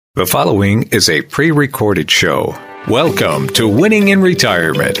The following is a pre-recorded show. Welcome to Winning in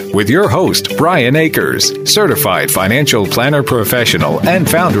Retirement with your host, Brian Akers, certified financial planner professional and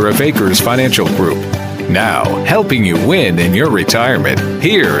founder of Akers Financial Group. Now, helping you win in your retirement,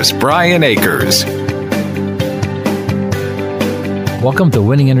 here's Brian Akers. Welcome to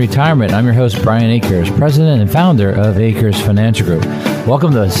Winning in Retirement. I'm your host, Brian Akers, president and founder of Akers Financial Group.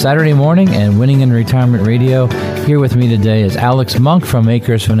 Welcome to Saturday morning and Winning in Retirement Radio. Here with me today is Alex Monk from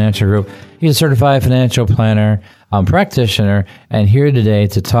Akers Financial Group. He's a certified financial planner, practitioner, and here today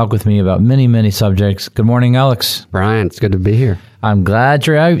to talk with me about many, many subjects. Good morning, Alex. Brian, it's good to be here. I'm glad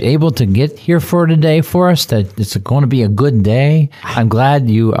you're able to get here for today for us, that it's going to be a good day. I'm glad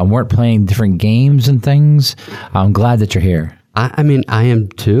you weren't playing different games and things. I'm glad that you're here. I am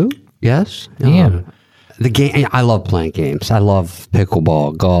too, yes. Yeah. The game. I love playing games. I love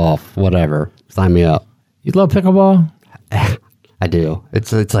pickleball, golf, whatever. Sign me up. You love pickleball? I do.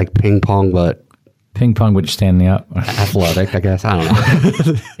 It's like ping pong, but Ping pong, but you're standing up. athletic, I guess. I don't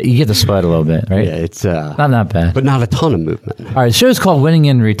know. You get to sweat a little bit, right? Yeah, it's Not bad. but not a ton of movement. All right, the show's called Winning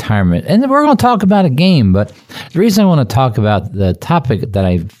in Retirement, and we're going to talk about a game. But the reason I want to talk about the topic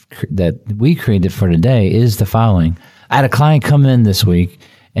that we created for today is the following. I had a client come in this week,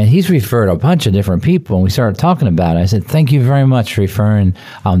 and he's referred a bunch of different people, and we started talking about it. I said, thank you very much for referring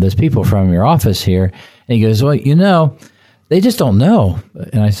those people from your office here. And he goes, well, they just don't know.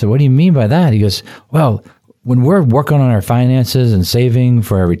 And I said, what do you mean by that? He goes, well, when we're working on our finances and saving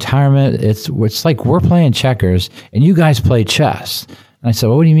for our retirement, it's like we're playing checkers and you guys play chess. And I said,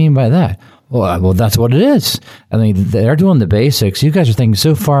 well, what do you mean by that? Well, that's what it is. I mean, they're doing the basics. You guys are thinking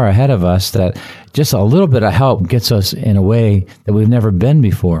so far ahead of us that just a little bit of help gets us in a way that we've never been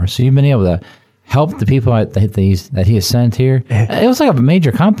before. So you've been able to help the people that he has sent here. It was like a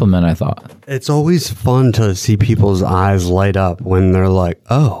major compliment, I thought. It's always fun to see people's eyes light up when they're like,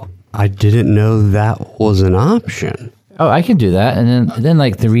 oh, I didn't know that was an option. Oh, I can do that. And then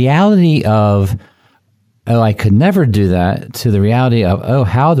like the reality of, oh, I could never do that, to the reality of, oh,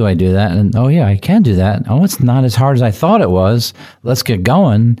 how do I do that? And, oh, yeah, I can do that. Oh, it's not as hard as I thought it was. Let's get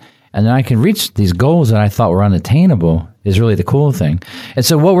going. And then I can reach these goals that I thought were unattainable is really the cool thing. And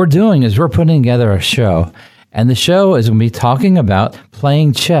so what we're doing is we're putting together a show. And the show is going to be talking about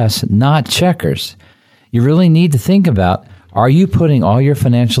playing chess, not checkers. You really need to think about, are you putting all your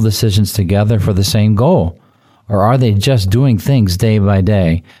financial decisions together for the same goal? Or are they just doing things day by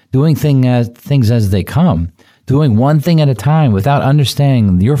day, doing things as they come, doing one thing at a time without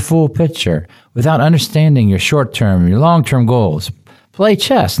understanding your full picture, without understanding your short-term, your long-term goals? Play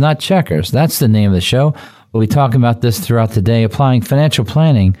chess, not checkers. That's the name of the show. We'll be talking about this throughout the day, applying financial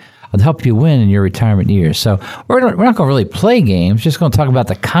planning to help you win in your retirement years. So we're not going to really play games, just going to talk about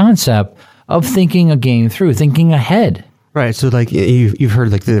the concept of thinking a game through, thinking ahead. Right. So like you've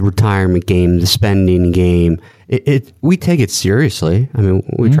heard like the retirement game, the spending game. We take it seriously. I mean,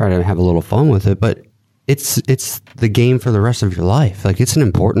 we try to have a little fun with it, but it's the game for the rest of your life. Like it's an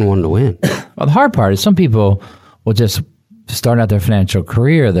important one to win. Well, the hard part is some people will just start out their financial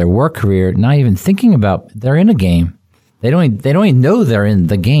career, their work career, not even thinking about they're in a game. They don't even know they're in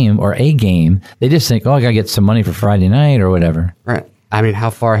the game or a game. They just think, oh, I got to get some money for Friday night or whatever. Right. I mean, how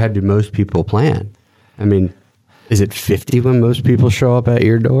far ahead do most people plan? I mean, is it 50 when most people show up at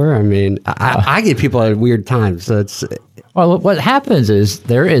your door? I mean, I get people at weird times. So it's well, what happens is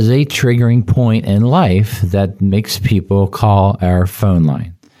there is a triggering point in life that makes people call our phone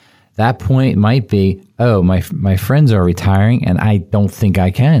line. That point might be, oh, my friends are retiring and I don't think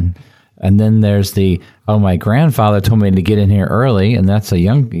I can. And then there's my grandfather told me to get in here early, and that's a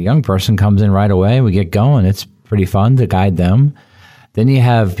young person comes in right away. We get going. It's pretty fun to guide them. Then you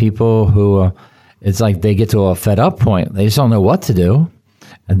have people who it's like they get to a fed up point. They just don't know what to do.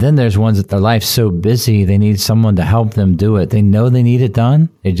 And then there's ones that their life's so busy, they need someone to help them do it. They know they need it done.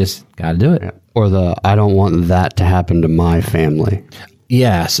 They just got to do it. Or I don't want that to happen to my family.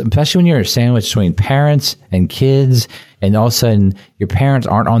 Yes, especially when you're sandwiched between parents and kids, and all of a sudden your parents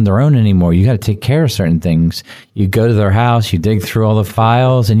aren't on their own anymore. You got to take care of certain things. You go to their house, you dig through all the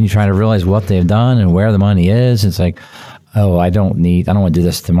files, and you try to realize what they've done and where the money is. It's like, oh, I don't want to do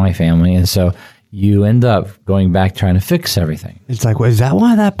this to my family. And so you end up going back trying to fix everything. It's like, well, is that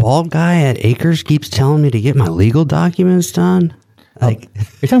why that bald guy at Akers keeps telling me to get my legal documents done? Like,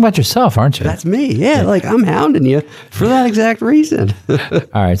 you're talking about yourself, aren't you? That's me. Yeah, like I'm hounding you for that exact reason. All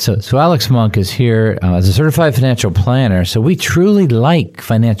right. So Alex Monk is here as a certified financial planner. So we truly like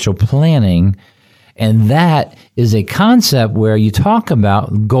financial planning. And that is a concept where you talk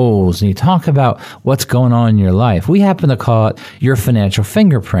about goals and you talk about what's going on in your life. We happen to call it your financial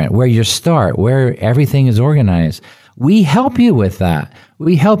fingerprint, where you start, where everything is organized. We help you with that.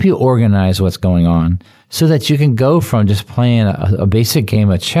 We help you organize what's going on so that you can go from just playing a basic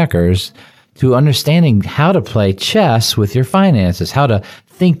game of checkers to understanding how to play chess with your finances, how to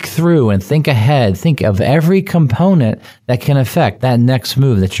think through and think ahead, think of every component that can affect that next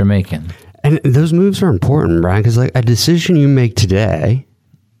move that you're making. And those moves are important, Brian, because like a decision you make today,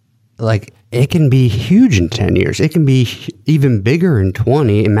 like it can be huge in 10 years. It can be even bigger in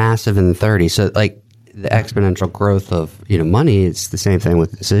 20 and massive in 30. So like the exponential growth of, money, it's the same thing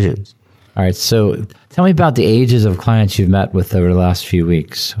with decisions. All right. So tell me about the ages of clients you've met with over the last few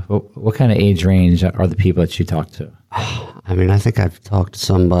weeks. What kind of age range are the people that you talk to? I mean, I think I've talked to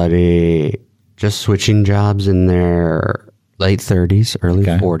somebody just switching jobs in their late 30s, early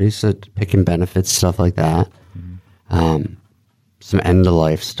 40s, so picking benefits, stuff like that. Some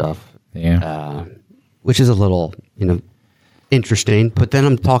end-of-life stuff, which is a little, interesting. But then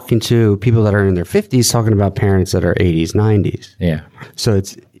I'm talking to people that are in their 50s, talking about parents that are 80s, 90s. Yeah. So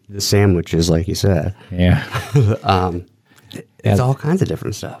it's the sandwiches, like you said. Yeah. It's all kinds of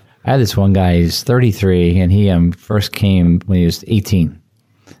different stuff. I had this one guy, he's 33, and he first came when he was 18.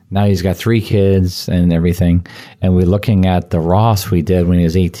 Now he's got 3 kids and everything. And we're looking at the Roths we did when he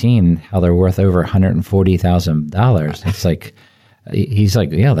was 18, how they're worth over $140,000. It's like, he's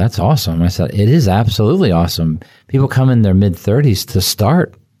like, yeah, that's awesome. I said, it is absolutely awesome. People come in their mid-30s to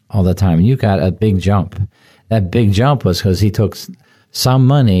start all the time. You got a big jump. That big jump was because he took some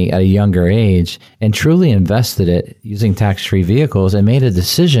money at a younger age and truly invested it using tax-free vehicles and made a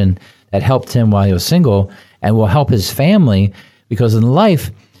decision that helped him while he was single and will help his family, because in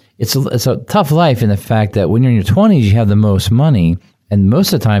life, it's a tough life in the fact that when you're in your 20s, you have the most money. And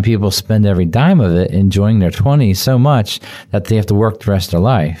most of the time, people spend every dime of it enjoying their 20s so much that they have to work the rest of their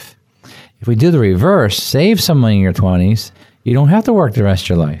life. If we do the reverse, save some money in your 20s, you don't have to work the rest of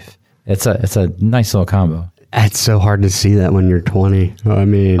your life. It's a nice little combo. It's so hard to see that when you're 20. I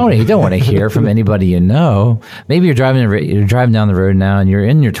mean, you don't want to hear from anybody you know. Maybe you're driving down the road now and you're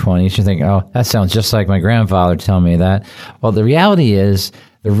in your 20s. You're thinking, oh, that sounds just like my grandfather telling me that. Well, the reality is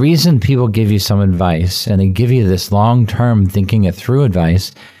the reason people give you some advice and they give you this long-term thinking it through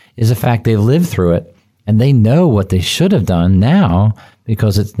advice is the fact they've lived through it and they know what they should have done now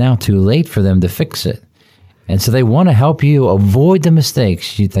because it's now too late for them to fix it. And so they want to help you avoid the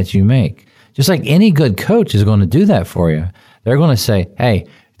mistakes that you make. Just like any good coach is going to do that for you. They're going to say, hey,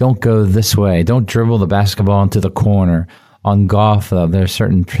 don't go this way. Don't dribble the basketball into the corner. On golf, there are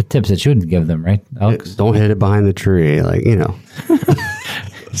certain tips that you would give them, right, Alex? Don't hit it behind the tree,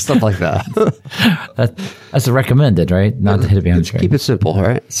 stuff like that. That's recommended, right? Not to hit it behind the tree. Keep it simple,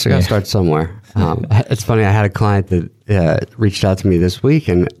 right? So you got to start somewhere. It's funny, I had a client that reached out to me this week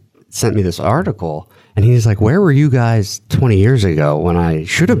and sent me this article. And he's like, where were you guys 20 years ago when I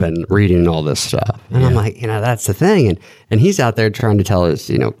should have been reading all this stuff? And I'm like, that's the thing. And he's out there trying to tell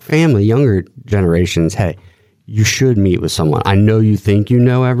his, family, younger generations, hey, you should meet with someone. I know you think you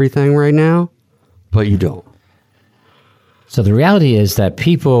know everything right now, but you don't. So the reality is that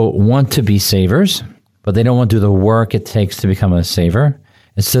people want to be savers, but they don't want to do the work it takes to become a saver.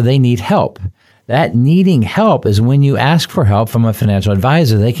 And so they need help. That needing help is when you ask for help from a financial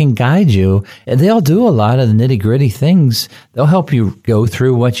advisor. They can guide you, and they'll do a lot of the nitty-gritty things. They'll help you go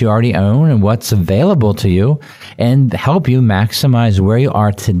through what you already own and what's available to you and help you maximize where you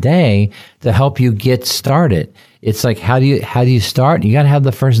are today to help you get started. It's like, how do you start? You got to have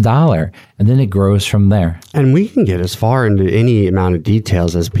the first dollar, and then it grows from there. And we can get as far into any amount of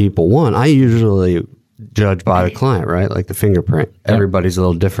details as people want. I usually judge by the client, right? Like the fingerprint. Yep. Everybody's a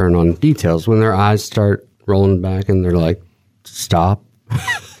little different on details. When their eyes start rolling back and they're like, stop.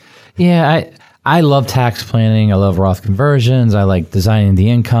 Yeah, I love tax planning. I love Roth conversions. I like designing the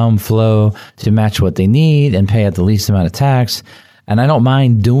income flow to match what they need and pay at the least amount of tax. And I don't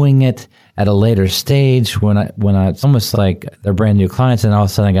mind doing it at a later stage when it's almost like they're brand new clients and all of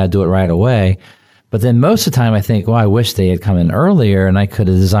a sudden I got to do it right away. But then most of the time I think, well, I wish they had come in earlier and I could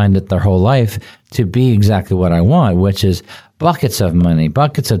have designed it their whole life to be exactly what I want, which is buckets of money,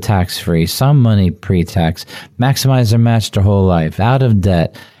 buckets of tax-free, some money pre-tax, maximize their match their whole life, out of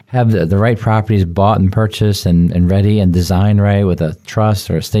debt, have the right properties bought and purchased and ready and designed right with a trust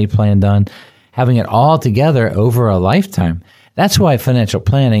or estate plan done, having it all together over a lifetime. That's why financial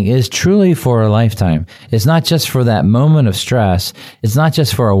planning is truly for a lifetime. It's not just for that moment of stress. It's not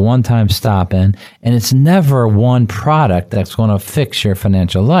just for a one-time stop in, and it's never one product that's going to fix your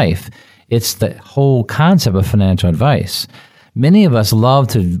financial life. It's the whole concept of financial advice. Many of us love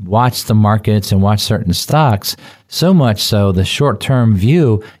to watch the markets and watch certain stocks, so much so the short-term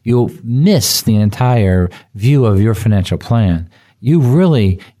view, you'll miss the entire view of your financial plan. You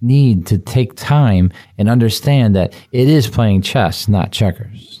really need to take time and understand that it is playing chess, not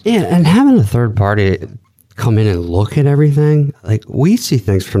checkers. Yeah, and having a third party come in and look at everything, like we see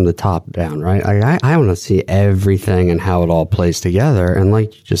things from the top down, right? I want to see everything and how it all plays together. And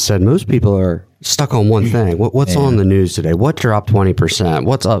like you just said, most people are stuck on one thing. What's on the news today? What dropped 20%?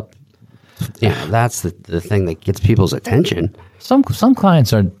 What's up? Yeah, that's the thing that gets people's attention. Some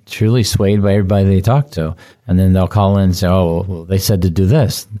clients are truly swayed by everybody they talk to, and then they'll call in and say, "Oh, well, they said to do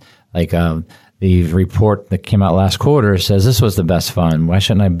this." Like the report that came out last quarter says this was the best fund. Why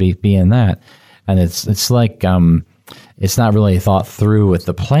shouldn't I be in that? And it's like it's not really thought through with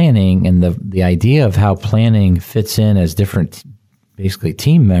the planning and the idea of how planning fits in as different, basically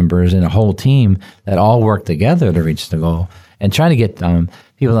team members in a whole team that all work together to reach the goal, and trying to get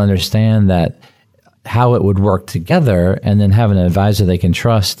people to understand that how it would work together, and then have an advisor they can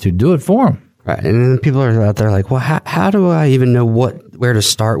trust to do it for them. Right. And then people are out there like, well, how do I even know where to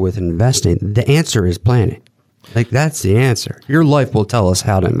start with investing? The answer is planning. Like, that's the answer. Your life will tell us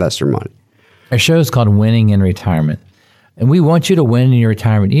how to invest your money. Our show is called Winning in Retirement, and we want you to win in your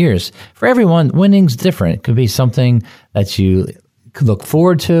retirement years. For everyone, winning's different. It could be something that you could look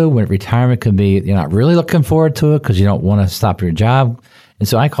forward to. When retirement could be you're not really looking forward to it because you don't want to stop your job. And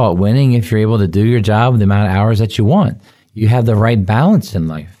so I call it winning if you're able to do your job the amount of hours that you want. You have the right balance in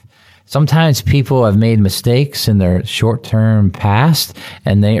life. Sometimes people have made mistakes in their short-term past,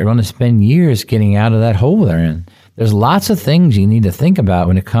 and they are going to spend years getting out of that hole they're in. There's lots of things you need to think about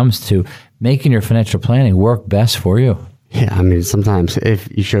when it comes to making your financial planning work best for you. Yeah, I mean, sometimes if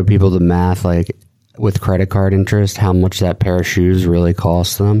you show people the math, like with credit card interest, how much that pair of shoes really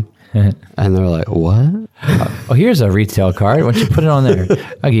costs them, and they're like, what? Oh, here's a retail card. Why don't you put it on there?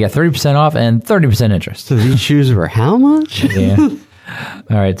 Okay, you got 30% off and 30% interest. So these shoes were how much? Yeah.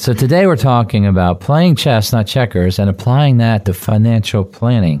 All right. So today we're talking about playing chess, not checkers, and applying that to financial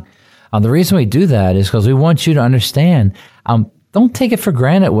planning. The reason we do that is because we want you to understand, don't take it for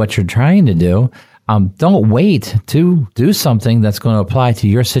granted what you're trying to do. Don't wait to do something that's going to apply to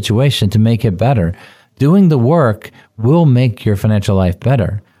your situation to make it better. Doing the work will make your financial life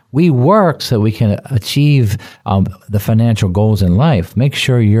better. We work so we can achieve the financial goals in life. Make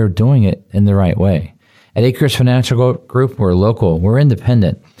sure you're doing it in the right way. At Acres Financial Group, we're local. We're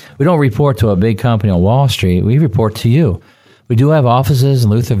independent. We don't report to a big company on Wall Street. We report to you. We do have offices in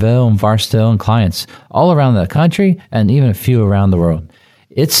Lutherville and Barstow and clients all around the country and even a few around the world.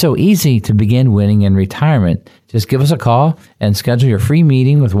 It's so easy to begin winning in retirement. Just give us a call and schedule your free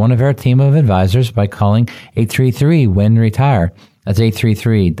meeting with one of our team of advisors by calling 833-WIN-RETIRE. That's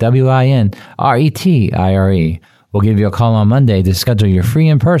 833-WIN-RETIRE. We'll give you a call on Monday to schedule your free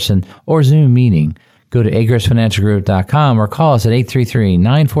in-person or Zoom meeting. Go to acresfinancialgroup.com or call us at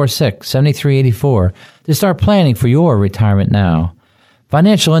 833-946-7384 to start planning for your retirement now.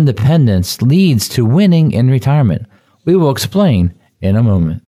 Financial independence leads to winning in retirement. We will explain in a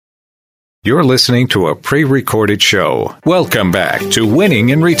moment. You're listening to a pre-recorded show. Welcome back to Winning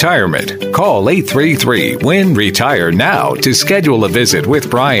in Retirement. Call 833-WIN-RETIRE now to schedule a visit with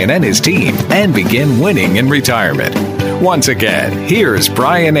Brian and his team and begin winning in retirement. Once again, here's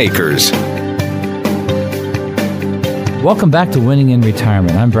Brian Akers. Welcome back to Winning in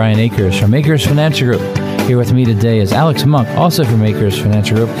Retirement. I'm Brian Akers from Akers Financial Group. Here with me today is Alex Monk, also from Akers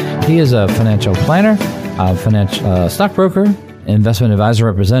Financial Group. He is a financial planner, financial stockbroker, investment advisor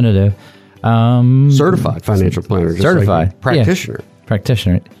representative. Certified financial planner. Certified. Like practitioner. Yeah,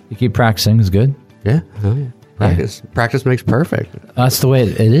 practitioner. You keep practicing is good. Yeah. Oh, yeah. Practice. Yeah. Practice makes perfect. That's the way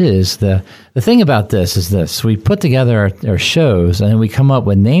it is. The thing about this is this. We put together our shows and then we come up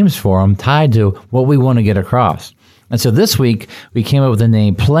with names for them tied to what we want to get across. And so this week we came up with the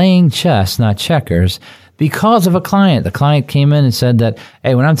name Playing Chess, Not Checkers, because of a client. The client came in and said that,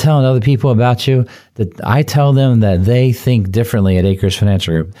 hey, when I'm telling other people about you, that I tell them that they think differently at Akers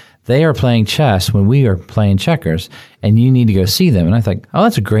Financial Group. They are playing chess when we are playing checkers, and you need to go see them. And I thought, oh,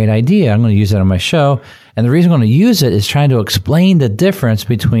 that's a great idea. I'm going to use that on my show. And the reason I'm going to use it is trying to explain the difference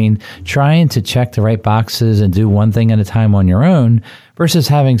between trying to check the right boxes and do one thing at a time on your own versus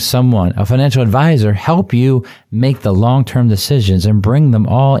having someone, a financial advisor, help you make the long-term decisions and bring them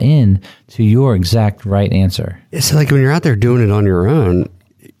all in to your exact right answer. It's like when you're out there doing it on your own,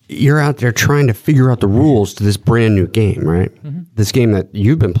 you're out there trying to figure out the rules to this brand new game, right? Mm-hmm. This game that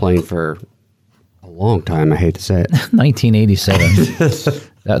you've been playing for a long time. I hate to say it. 1987.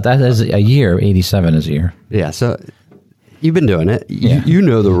 that is a year. 87 is a year. Yeah. So you've been doing it. Yeah. You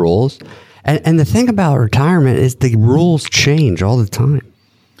know the rules. And the thing about retirement is the rules change all the time.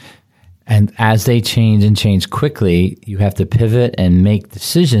 And as they change and change quickly, you have to pivot and make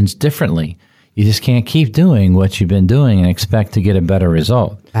decisions differently. You just can't keep doing what you've been doing and expect to get a better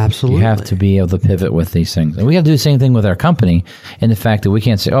result. Absolutely. You have to be able to pivot with these things. And we have to do the same thing with our company, in the fact that we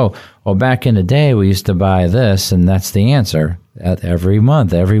can't say, oh, well, back in the day, we used to buy this, and that's the answer. Every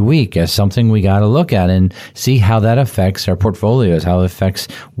month, every week, as something we got to look at and see how that affects our portfolios, how it affects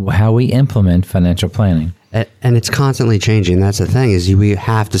how we implement financial planning. And it's constantly changing. That's the thing, is we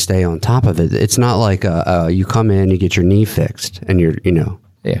have to stay on top of it. It's not like you come in, you get your knee fixed, and you're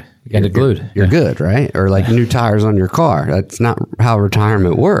Yeah, you got it glued. You're good, right? Or like new tires on your car. That's not how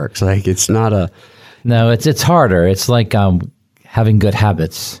retirement works. Like, it's not a... No, it's harder. It's like having good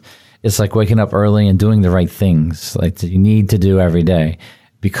habits. It's like waking up early and doing the right things, like that you need to do every day,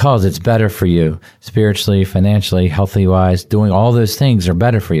 because it's better for you spiritually, financially, healthy-wise. Doing all those things are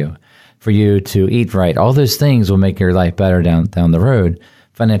better for you. For you to eat right, all those things will make your life better down the road.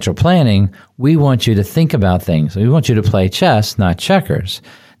 Financial planning, we want you to think about things. We want you to play chess, not checkers.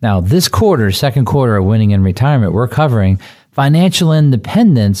 Now, this quarter, second quarter of Winning in Retirement, we're covering financial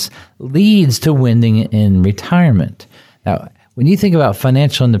independence leads to winning in retirement. Now, when you think about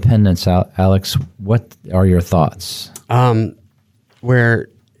financial independence, Alex, what are your thoughts? Where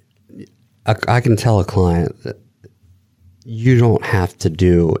I can tell a client that you don't have to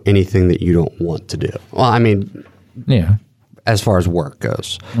do anything that you don't want to do. Well, I mean, yeah, as far as work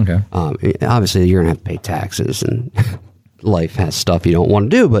goes. Okay. Obviously, you're going to have to pay taxes, and life has stuff you don't want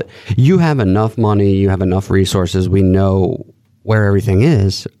to do, but you have enough money, you have enough resources, we know where everything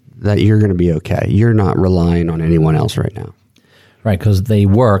is, that you're going to be okay. You're not relying on anyone else right now. Right, because they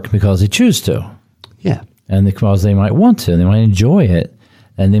work because they choose to. Yeah. And because they might want to, they might enjoy it,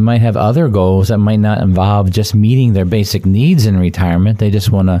 and they might have other goals that might not involve just meeting their basic needs in retirement. They just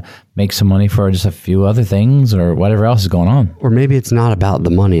want to make some money for just a few other things or whatever else is going on. Or maybe it's not about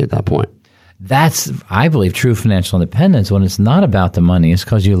the money at that point. That's, I believe, true financial independence. When it's not about the money, it's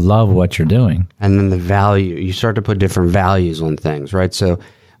because you love what you're doing. And then the value, you start to put different values on things, right? So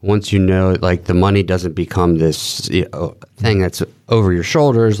once you know, like, the money doesn't become this thing that's over your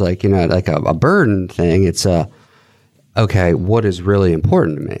shoulders, like, like a burden thing. It's okay, what is really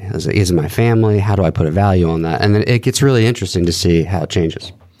important to me? Is it my family? How do I put a value on that? And then it gets really interesting to see how it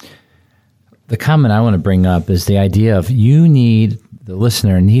changes. The comment I want to bring up is the idea of the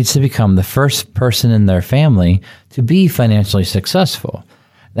listener needs to become the first person in their family to be financially successful.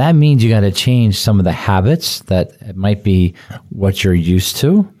 That means you got to change some of the habits that might be what you're used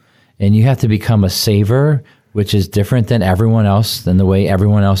to. And you have to become a saver, which is different than everyone else, than the way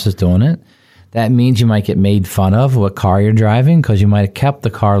everyone else is doing it. That means you might get made fun of what car you're driving because you might have kept the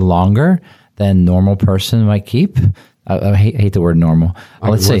car longer than normal person might keep. I hate the word normal.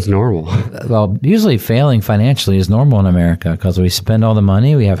 Let's say normal. Well, usually failing financially is normal in America because we spend all the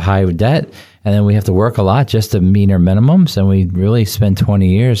money, we have high debt, and then we have to work a lot just to meet our minimums, and we really spend 20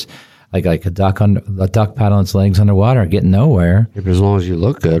 years like a duck paddling its legs underwater, getting nowhere. Yeah, but as long as you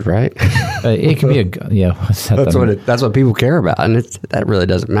look good, right? It can be that's what people care about, and that really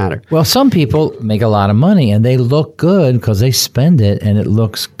doesn't matter. Well, some people make a lot of money and they look good because they spend it and it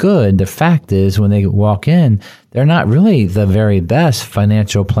looks good. The fact is, when they walk in, they're not really the very best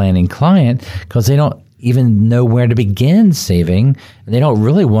financial planning client because they don't even know where to begin saving, and they don't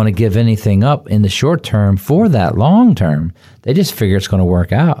really want to give anything up in the short term for that long term. They just figure it's going to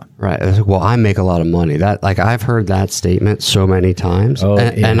work out. Right. Well, I make a lot of money. That, like, I've heard that statement so many times,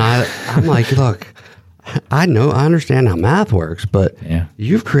 and I'm like, look, I understand how math works, but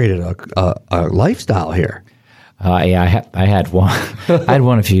you've created a lifestyle here. I had one. I had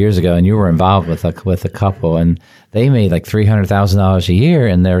one a few years ago, and you were involved with a couple, and they made like $300,000 a year,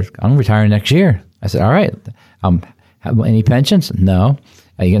 and I'm retiring next year. I said, all right, any pensions? No.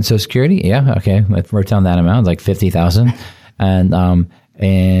 Are you getting Social Security? Yeah. Okay. I wrote down that amount, like $50,000. And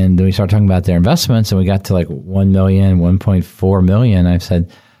then we started talking about their investments, and we got to like 1 million, 1.4 million. I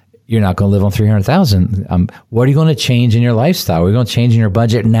said, you're not going to live on 300,000. What are you going to change in your lifestyle? We're going to change in your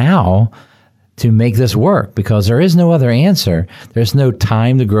budget now to make this work, because there is no other answer. There's no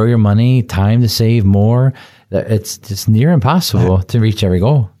time to grow your money, time to save more. It's just near impossible to reach every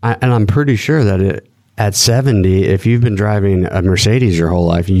goal. And I'm pretty sure that at 70, if you've been driving a Mercedes your whole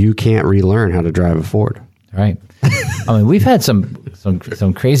life, you can't relearn how to drive a Ford. Right. I mean, we've had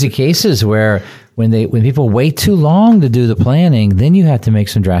some crazy cases where when people wait too long to do the planning, then you have to make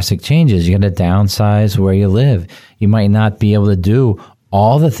some drastic changes. You got to downsize where you live. You might not be able to do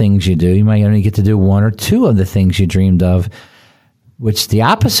all the things you do. You might only get to do one or two of the things you dreamed of. Which the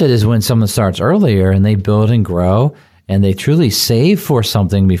opposite is when someone starts earlier and they build and grow and they truly save for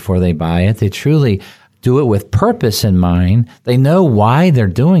something before they buy it. They truly do it with purpose in mind. They know why they're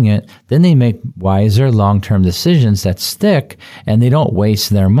doing it. Then they make wiser long-term decisions that stick, and they don't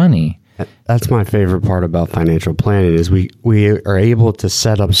waste their money. That's my favorite part about financial planning is we are able to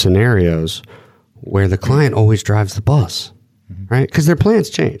set up scenarios where the client always drives the bus, right? Because their plans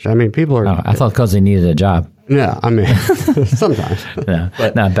change. I mean, people are... Oh, I thought because they needed a job. Yeah, I mean, sometimes. No,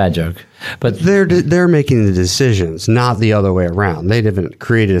 not a bad joke. But They're making the decisions, not the other way around. They haven't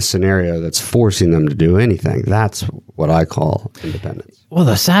created a scenario that's forcing them to do anything. That's what I call independence. well,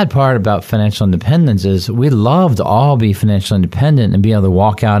 the sad part about financial independence is we love to all be financially independent and be able to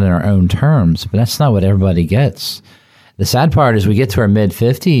walk out in our own terms, but that's not what everybody gets. The sad part is we get to our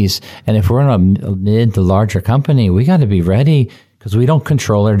mid-50s, and if we're in a mid to larger company, we got to be ready because we don't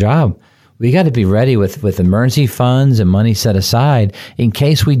control our job. We got to be ready with emergency funds and money set aside in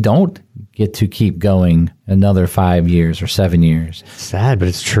case we don't get to keep going another 5 years or 7 years. Sad, but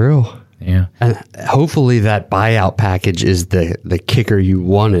it's true. Yeah. And hopefully that buyout package is the kicker you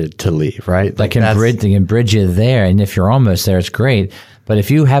wanted to leave, right? They can bridge you there, and if you're almost there, it's great. But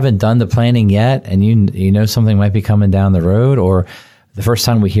if you haven't done the planning yet, and you know something might be coming down the road, or the first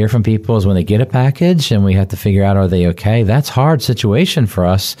time we hear from people is when they get a package, and we have to figure out, are they okay? That's a hard situation for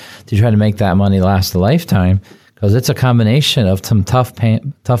us to try to make that money last a lifetime, because it's a combination of some tough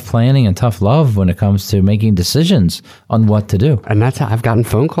planning and tough love when it comes to making decisions on what to do. And that's how I've gotten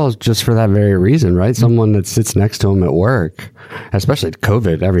phone calls just for that very reason, right? Someone that sits next to them at work, especially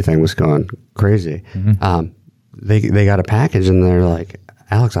COVID, everything was going crazy. They got a package and they're like,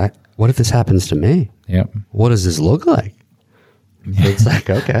 Alex, what if this happens to me? Yep. What does this look like? It's like,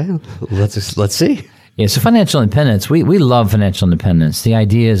 okay, let's see. Yeah, so financial independence, we love financial independence. The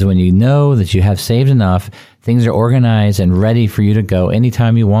idea is when you know that you have saved enough, things are organized and ready for you to go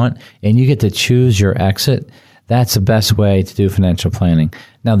anytime you want, and you get to choose your exit. That's the best way to do financial planning.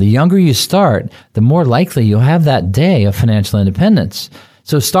 Now, the younger you start, the more likely you'll have that day of financial independence.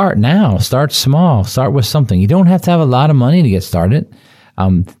 So start now. Start small. Start with something. You don't have to have a lot of money to get started.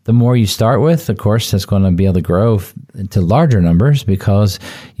 The more you start with, of course, that's going to be able to grow to larger numbers because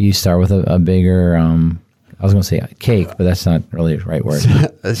you start with a bigger, I was going to say cake, but that's not really the right word.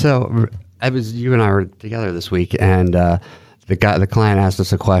 So you and I were together this week, and the client asked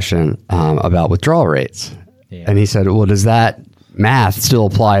us a question about withdrawal rates. Yeah. And he said, well, does that math still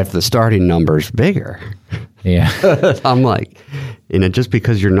apply if the starting number's bigger? Yeah. I'm like, just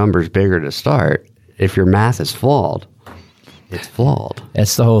because your number's bigger to start, if your math is flawed, it's flawed.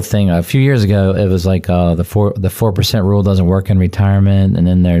 That's the whole thing. A few years ago, it was like the 4% rule doesn't work in retirement, and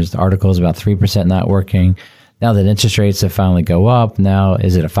then there's articles about 3% not working. Now that interest rates have finally go up, now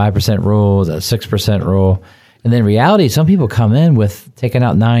is it a 5% rule? Is it a 6% rule? And then reality, some people come in with taking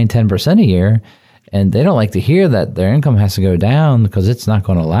out 9-10% a year, and they don't like to hear that their income has to go down because it's not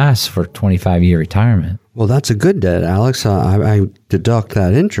going to last for 25-year retirement. Well, that's a good debt, Alex. I deduct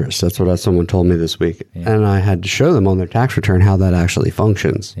that interest. That's what someone told me this week. Yeah. And I had to show them on their tax return how that actually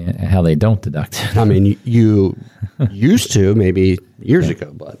functions. Yeah, how they don't deduct it. I mean, you used to maybe years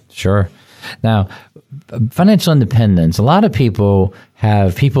ago, but. Sure. Now, financial independence, a lot of people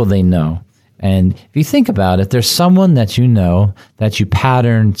have people they know. And if you think about it, there's someone that you know that you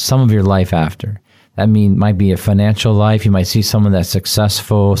pattern some of your life after. That might be a financial life. You might see someone that's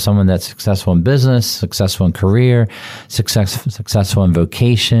successful in business, successful in career, successful in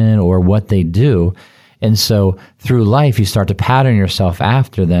vocation, or what they do. And so through life, you start to pattern yourself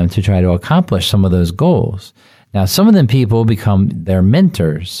after them to try to accomplish some of those goals. Now, some of them people become their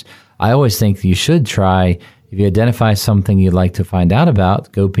mentors. I always think you should try, if you identify something you'd like to find out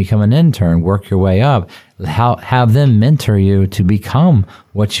about, go become an intern, work your way up. Have them mentor you to become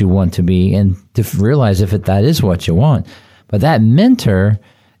what you want to be and to realize if that is what you want. But that mentor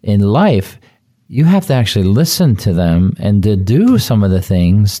in life, you have to actually listen to them and to do some of the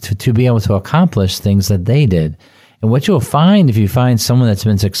things to be able to accomplish things that they did. And what you'll find if you find someone that's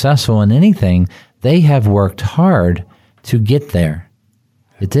been successful in anything, they have worked hard to get there.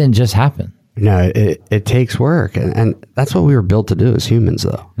 It didn't just happen. No, it takes work, and that's what we were built to do as humans,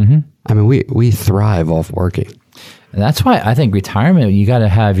 though. Mm-hmm. I mean, we thrive off working. And that's why I think retirement, you got to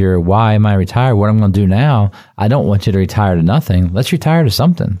have your why am I retired, what I'm going to do now. I don't want you to retire to nothing. Let's retire to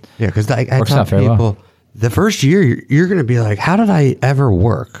something. Yeah, because I tell people, the first year, you're going to be like, how did I ever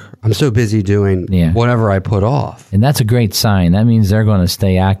work? I'm so busy doing whatever I put off. And that's a great sign. That means they're going to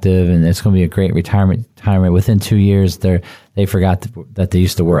stay active, and it's going to be a great retirement. Within 2 years, they forgot that they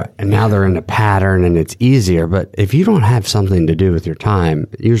used to work. And now they're in a pattern, and it's easier. But if you don't have something to do with your time,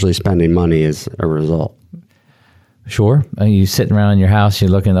 usually spending money is a result. Sure. You sitting around in your house,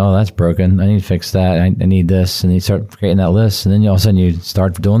 you're looking, oh, that's broken. I need to fix that. I need this. And you start creating that list. And then all of a sudden you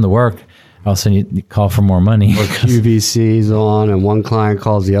start doing the work. All of a sudden you call for more money. Or QVC's on, and one client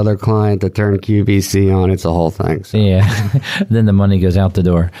calls the other client to turn QVC on. It's a whole thing. So. Yeah. Then the money goes out the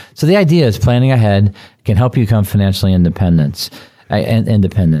door. So the idea is planning ahead can help you become financially independent.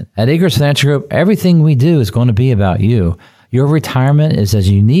 At Acres Financial Group, everything we do is going to be about you. Your retirement is as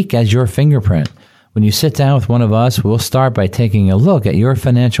unique as your fingerprint. When you sit down with one of us, we'll start by taking a look at your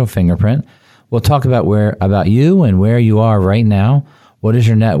financial fingerprint. We'll talk about you and where you are right now. What is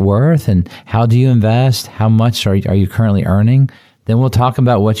your net worth and how do you invest? How much are you currently earning? Then we'll talk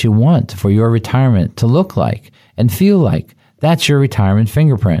about what you want for your retirement to look like and feel like. That's your retirement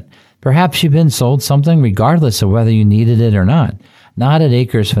fingerprint. Perhaps you've been sold something regardless of whether you needed it or not. Not at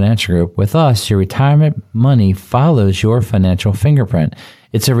Acres Financial Group. With us, your retirement money follows your financial fingerprint.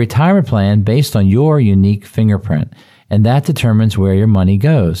 It's a retirement plan based on your unique fingerprint, and that determines where your money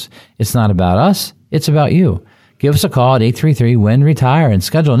goes. It's not about us, it's about you. Give us a call at 833-WIN-RETIRE and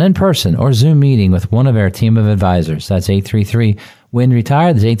schedule an in-person or Zoom meeting with one of our team of advisors. That's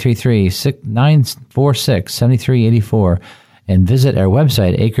 833-WIN-RETIRE. That's 833-946-7384. And visit our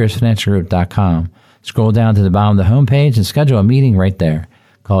website, acresfinancialgroup.com. Scroll down to the bottom of the homepage and schedule a meeting right there.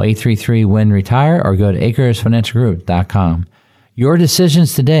 Call 833-WIN-RETIRE or go to acresfinancialgroup.com. Your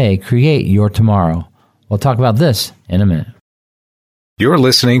decisions today create your tomorrow. We'll talk about this in a minute. You're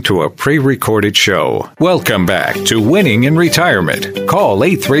listening to a pre-recorded show. Welcome back to Winning in Retirement. Call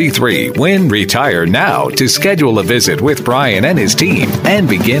 833-WIN-RETIRE now to schedule a visit with Brian and his team and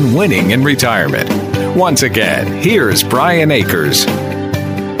begin winning in retirement. Once again, here's Brian Akers.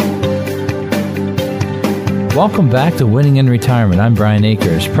 Welcome back to Winning in Retirement. I'm Brian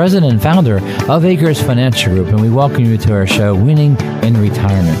Akers, president and founder of Acres Financial Group, and we welcome you to our show, Winning in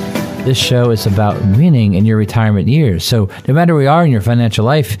Retirement. This show is about winning in your retirement years. So no matter where you are in your financial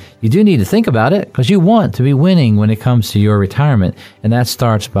life, you do need to think about it because you want to be winning when it comes to your retirement, and that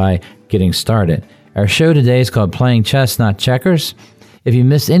starts by getting started. Our show today is called Playing Chess, Not Checkers. If you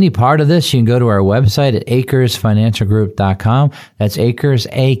missed any part of this, you can go to our website at acresfinancialgroup.com. That's Acres,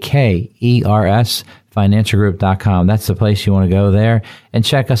 A-K-E-R-S, financialgroup.com. That's the place you want to go there and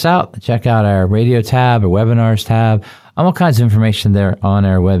check us out. Check out our radio tab, our webinars tab, all kinds of information there on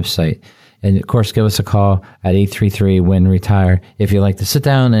our website. And of course, give us a call at 833-WIN-RETIRE if you'd like to sit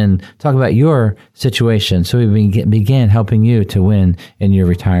down and talk about your situation so we begin helping you to win in your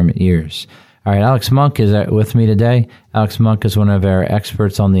retirement years. All right, Alex Monk is with me today. Alex Monk is one of our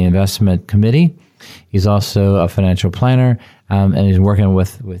experts on the investment committee. He's also a financial planner, and he's working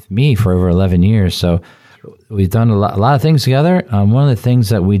with me for over 11 years. So we've done a lot of things together. One of the things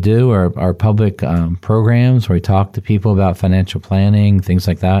that we do are our public programs where we talk to people about financial planning, things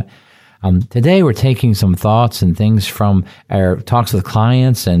like that. Today, we're taking some thoughts and things from our talks with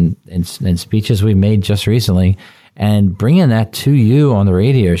clients and speeches we made just recently and bringing that to you on the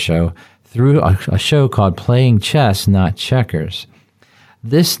radio show through a show called Playing Chess, Not Checkers.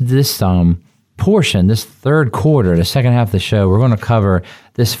 This portion, this third quarter, the second half of the show, we're going to cover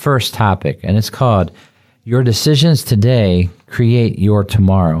this first topic, and it's called Your Decisions Today Create Your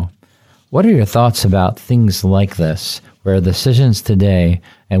Tomorrow. What are your thoughts about things like this, where decisions today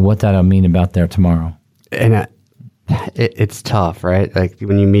and what that'll mean about their tomorrow? And it's tough, right? Like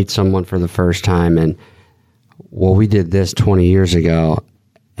when you meet someone for the first time and, well, we did this 20 years ago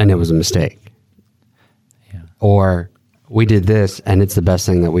and it was a mistake. Yeah. Or we did this and it's the best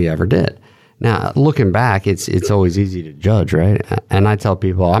thing that we ever did. Now, looking back, it's always easy to judge, right? And I tell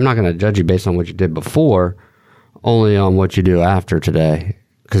people, I'm not going to judge you based on what you did before, only on what you do after today,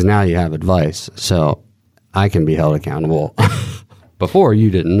 because now you have advice. So I can be held accountable. Before, you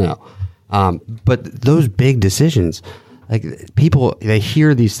didn't know. But those big decisions, like people, they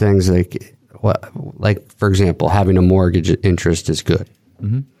hear these things like, for example, having a mortgage interest is good.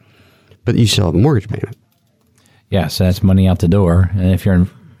 Mm-hmm. But you still have a mortgage payment. Yeah, so that's money out the door. And if you're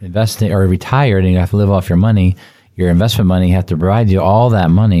investing or retired and you have to live off your money, your investment money, you have to provide you all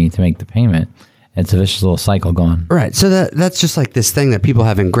that money to make the payment. It's a vicious little cycle going. Right. So that's just like this thing that people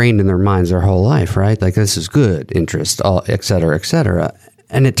have ingrained in their minds their whole life, right? Like this is good, interest, et cetera, et cetera.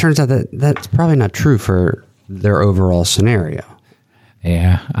 And it turns out that that's probably not true for their overall scenario.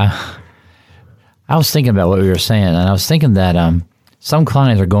 Yeah. I was thinking about what we were saying, and I was thinking that some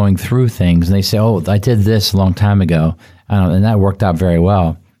clients are going through things, and they say, oh, I did this a long time ago, and that worked out very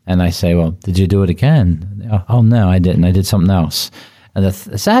well. And I say, well, did you do it again? Oh, no, I didn't. I did something else. And the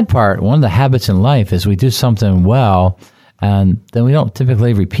sad part, one of the habits in life is we do something well, and then we don't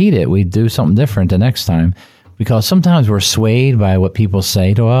typically repeat it. We do something different the next time because sometimes we're swayed by what people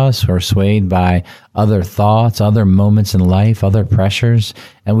say to us. We're swayed by other thoughts, other moments in life, other pressures,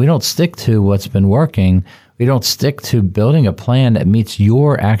 and we don't stick to what's been working. we don't stick to building a plan that meets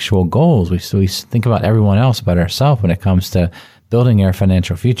your actual goals. We think about everyone else but ourselves when it comes to building our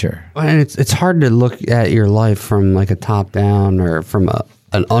financial future. And it's hard to look at your life from like a top down or from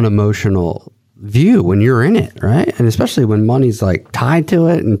an unemotional view when you're in it, right? And especially when money's like tied to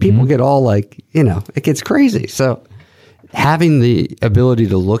it and people get all like, it gets crazy. So having the ability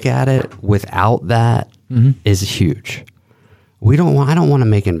to look at it without that is huge. I don't want to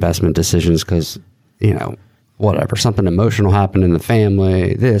make investment decisions because, whatever, something emotional happened in the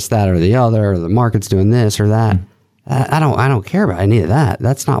family, this, that, or the other, or the market's doing this or that. I don't care about any of that.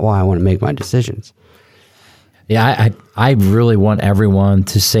 That's not why I want to make my decisions. Yeah, I really want everyone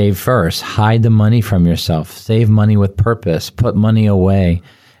to save first. Hide the money from yourself. Save money with purpose. Put money away.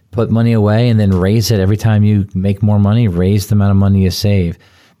 And then raise it every time you make more money. Raise the amount of money you save.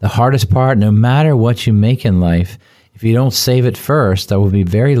 The hardest part, no matter what you make in life, if you don't save it first, there will be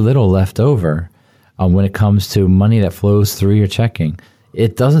very little left over when it comes to money that flows through your checking.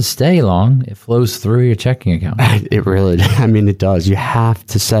 It doesn't stay long. It flows through your checking account. It really, it does. You have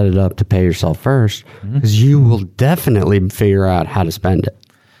to set it up to pay yourself first because you will definitely figure out how to spend it.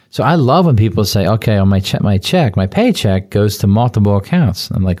 So I love when people say, okay, on my paycheck goes to multiple accounts.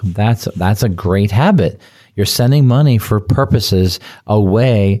 I'm like, that's a great habit. You're sending money for purposes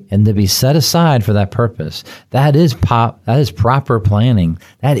away and to be set aside for that purpose. That is proper planning.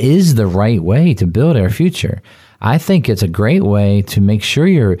 That is the right way to build our future. I think it's a great way to make sure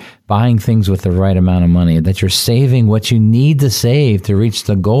you're buying things with the right amount of money, that you're saving what you need to save to reach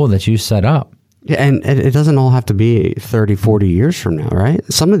the goal that you set up. Yeah, and it doesn't all have to be 30, 40 years from now, right?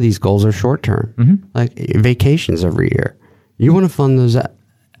 Some of these goals are short term, like vacations every year. You want to fund those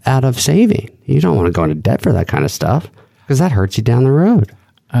out of saving. You don't want to go into debt for that kind of stuff because that hurts you down the road.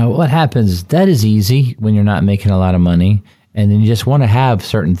 What happens, debt is easy when you're not making a lot of money. And then you just want to have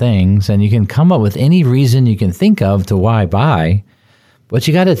certain things, and you can come up with any reason you can think of to why buy. What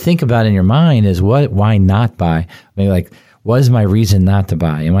you got to think about in your mind is why not buy? What is my reason not to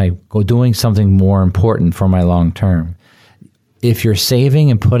buy? Am I doing something more important for my long term? If you're saving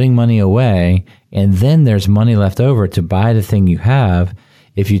and putting money away, and then there's money left over to buy the thing you have,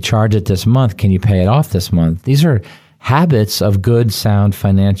 if you charge it this month, can you pay it off this month? These are habits of good, sound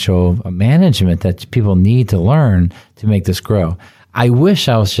financial management that people need to learn to make this grow. I wish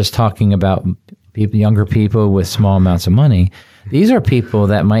I was just talking about younger people with small amounts of money. These are people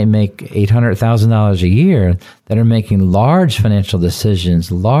that might make $800,000 a year that are making large financial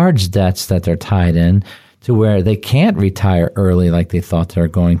decisions, large debts that they're tied in to where they can't retire early like they thought they were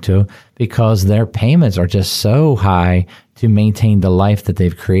going to because their payments are just so high to maintain the life that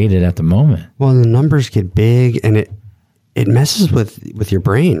they've created at the moment. Well, the numbers get big and it messes with your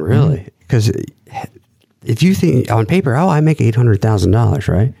brain, really. Because if you think on paper, I make $800,000,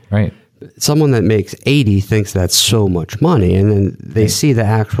 right? Right. Someone that makes 80 thinks that's so much money. And then they see the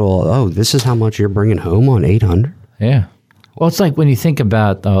actual, this is how much you're bringing home on 800. Yeah. Well, it's like when you think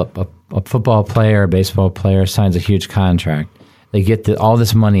about a football player, a baseball player signs a huge contract. They get all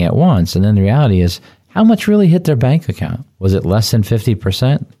this money at once. And then the reality is, how much really hit their bank account? Was it less than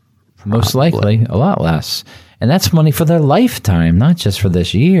 50%? Most likely, a lot less. And that's money for their lifetime, not just for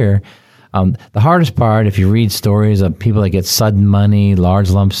this year. The hardest part, if you read stories of people that get sudden money, large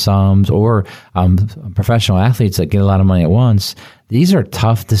lump sums, or professional athletes that get a lot of money at once, these are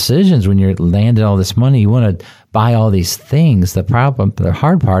tough decisions when you're landed all this money. You want to buy all these things. The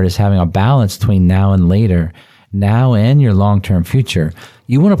hard part is having a balance between now and later, now and your long-term future.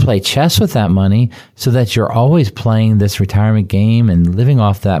 You want to play chess with that money so that you're always playing this retirement game and living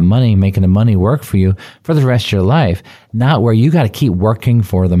off that money, making the money work for you for the rest of your life, not where you got to keep working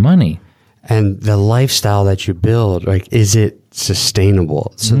for the money. And the lifestyle that you build, is it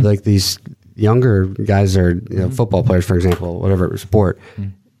sustainable? So these younger guys are football players, for example, whatever sport.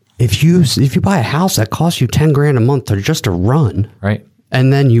 If you buy a house that costs you $10,000 a month just to run, right,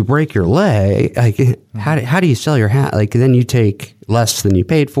 and then you break your leg, how do you sell your house? Then you take less than you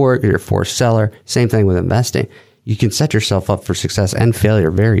paid for it. You're a forced seller. Same thing with investing. You can set yourself up for success and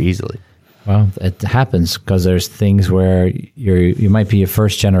failure very easily. Well, it happens because there's things where you might be a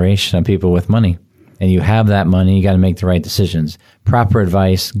first generation of people with money, and you have that money. You got to make the right decisions. Proper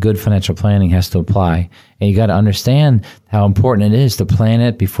advice, good financial planning has to apply, and you got to understand how important it is to plan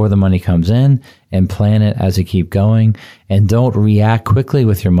it before the money comes in, and plan it as you keep going. And don't react quickly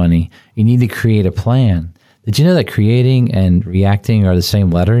with your money. You need to create a plan. Did you know that creating and reacting are the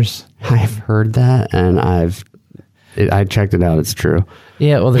same letters? I've heard that, and I checked it out. It's true.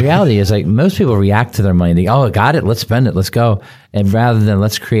 Yeah, well, the reality is like most people react to their money. They, oh, got it, let's spend it, let's go. And rather than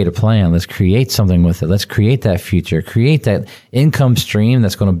let's create a plan, let's create something with it. Let's create that future, create that income stream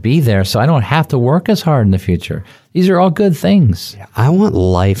that's going to be there so I don't have to work as hard in the future. These are all good things. I want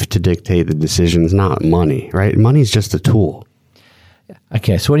life to dictate the decisions, not money, right? Money's just a tool.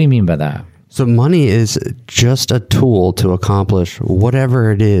 Okay, so what do you mean by that? So money is just a tool to accomplish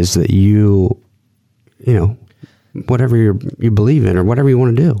whatever it is that you know, whatever you believe in or whatever you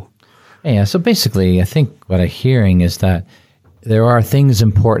want to do. Yeah, so basically, I think what I'm hearing is that there are things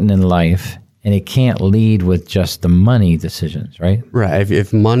important in life, and it can't lead with just the money decisions, right? Right.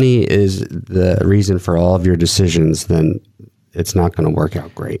 If money is the reason for all of your decisions, then it's not going to work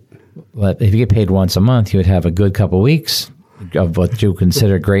out great. But if you get paid once a month, you would have a good couple of weeks of what you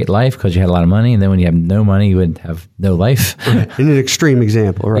consider great life because you had a lot of money, and then when you have no money, you would have no life. In an extreme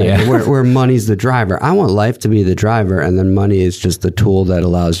example, right? Yeah. Where money's the driver. I want life to be the driver, and then money is just the tool that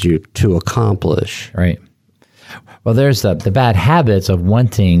allows you to accomplish. Right. Well, there's the bad habits of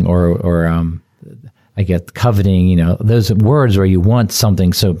wanting or I get coveting, you know, those words where you want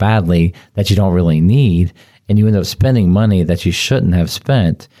something so badly that you don't really need, and you end up spending money that you shouldn't have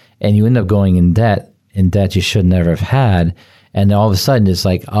spent, and you end up going in debt you should never have had. And all of a sudden it's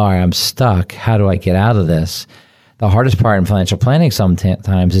like, all right, I'm stuck. How do I get out of this? The hardest part in financial planning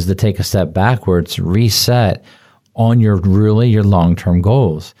sometimes is to take a step backwards, reset on your long-term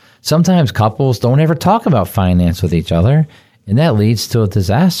goals. Sometimes couples don't ever talk about finance with each other, and that leads to a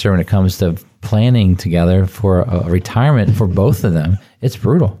disaster when it comes to planning together for a retirement for both of them. It's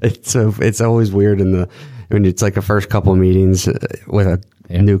brutal. It's always weird when it's like a first couple of meetings with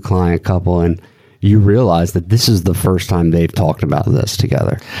a new client couple, and you realize that this is the first time they've talked about this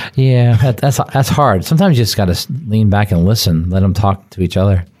together. Yeah, that's hard. Sometimes you just got to lean back and listen, let them talk to each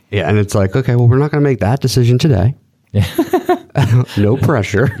other. Yeah, and it's like, okay, well, we're not going to make that decision today. No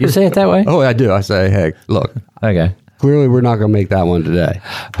pressure. You say it that way? Oh, I do. I say, hey, look. Okay. Clearly, we're not going to make that one today,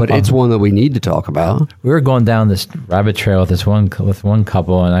 but it's one that we need to talk about. We were going down this rabbit trail with one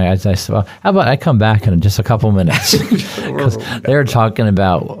couple, and I said, well, how about I come back in just a couple minutes? Because they were talking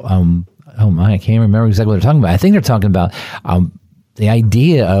about, I can't remember exactly what they're talking about. I think they're talking about the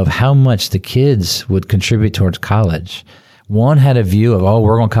idea of how much the kids would contribute towards college. One had a view of,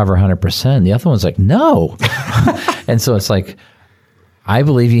 we're going to cover 100%. The other one's like, no. And so it's like, I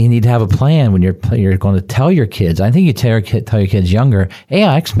believe you need to have a plan when you're going to tell your kids. I think you tell your kids younger, hey,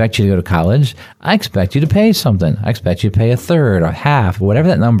 I expect you to go to college. I expect you to pay something. I expect you to pay a third or half, whatever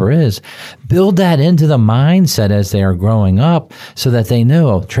that number is. Build that into the mindset as they are growing up so that they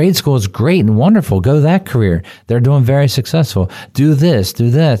know trade school is great and wonderful. Go that career. They're doing very successful. Do this,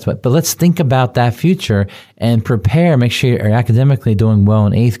 do that. But let's think about that future and prepare. Make sure you're academically doing well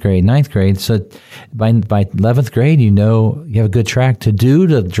in 8th grade, 9th grade. So by 11th grade, you know you have a good track to do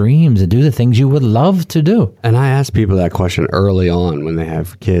the dreams, to do the things you would love to do. And I ask people that question early on when they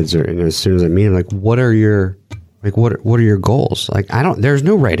have kids, or as soon as I meet them, like, what are your goals? Like, there's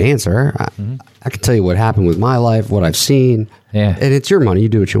no right answer. I can tell you what happened with my life, what I've seen. Yeah. And it's your money. You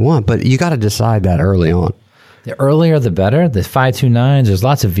do what you want, but you got to decide that early on. The earlier, the better. The 529s, there's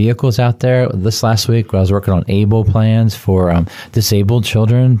lots of vehicles out there. This last week, I was working on ABLE plans for disabled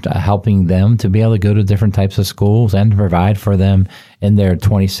children, helping them to be able to go to different types of schools and provide for them in their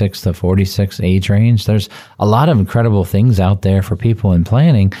 26 to 46 age range. There's a lot of incredible things out there for people in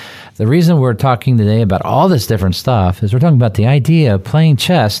planning. The reason we're talking today about all this different stuff is we're talking about the idea of playing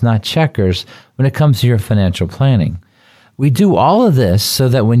chess, not checkers, when it comes to your financial planning. We do all of this so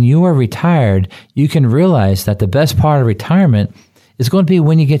that when you are retired, you can realize that the best part of retirement is going to be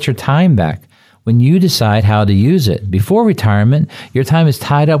when you get your time back, when you decide how to use it. Before retirement, your time is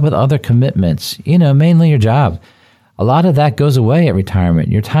tied up with other commitments, mainly your job. A lot of that goes away at retirement.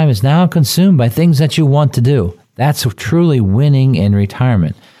 Your time is now consumed by things that you want to do. That's truly winning in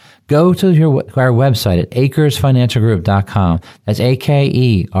retirement. Go to our website at AkersFinancialGroup.com. That's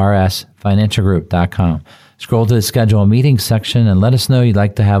AKERS Financialgroup.com. Scroll to the schedule a meeting section and let us know you'd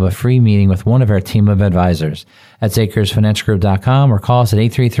like to have a free meeting with one of our team of advisors. That's AkersFinancialGroup.com or call us at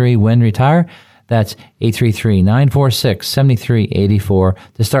 833-WIN-RETIRE. That's 833-946-7384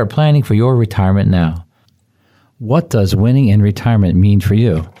 to start planning for your retirement now. What does winning in retirement mean for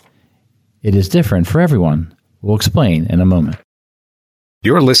you? It is different for everyone. We'll explain in a moment.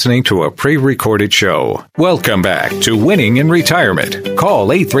 You're listening to a pre-recorded show. Welcome back to Winning in Retirement. Call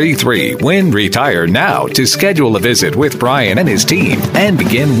 833-WIN-RETIRE now to schedule a visit with Brian and his team and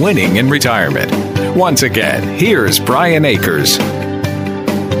begin winning in retirement. Once again, here's Brian Akers.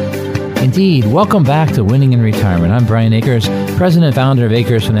 Indeed. Welcome back to Winning in Retirement. I'm Brian Akers, president and founder of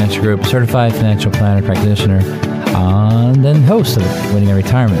Akers Financial Group, certified financial planner practitioner. and then host of Winning in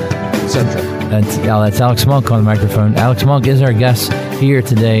Retirement. Central. That's Alex Monk on the microphone. Alex Monk is our guest here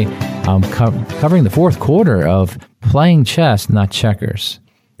today, covering the fourth quarter of Playing Chess, Not Checkers.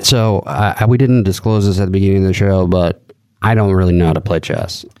 So we didn't disclose this at the beginning of the show, but I don't really know how to play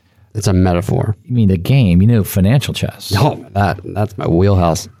chess. It's a metaphor. You mean the game, financial chess. Oh, that's my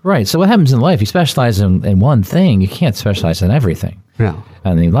wheelhouse. Right. So what happens in life? You specialize in one thing. You can't specialize in everything. Yeah.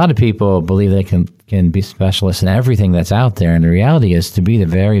 I mean, a lot of people believe they can be specialists in everything that's out there. And the reality is to be the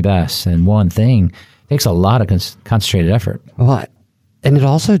very best in one thing takes a lot of concentrated effort. Well, and it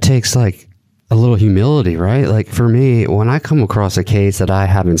also takes like a little humility, right? Like for me, when I come across a case that I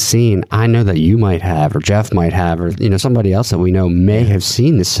haven't seen, I know that you might have, or Jeff might have, or somebody else that we know may have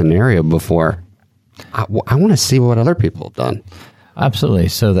seen this scenario before. I want to see what other people have done. Absolutely.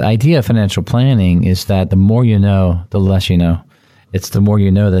 So the idea of financial planning is that the more you know, the less you know. It's the more you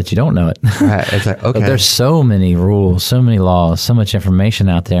know that you don't know it. Right. It's like, okay. But there's so many rules, so many laws, so much information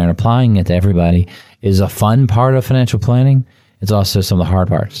out there, and applying it to everybody is a fun part of financial planning. It's also some of the hard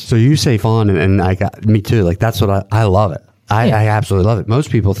parts. So you say fun, and me too. Like that's what I love it. I absolutely love it.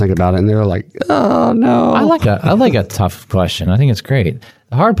 Most people think about it and they're like, "Oh no." I like a tough question. I think it's great.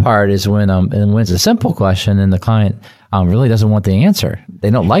 The hard part is when it's a simple question and the client really doesn't want the answer.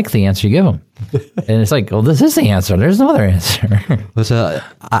 They don't like the answer you give them, and it's like, well, this is the answer. There's no other answer. So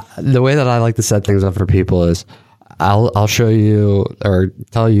the way that I like to set things up for people is, I'll show you or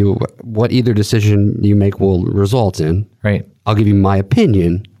tell you what either decision you make will result in. Right. I'll give you my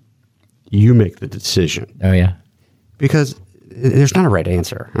opinion. You make the decision. Oh, yeah. Because there's not a right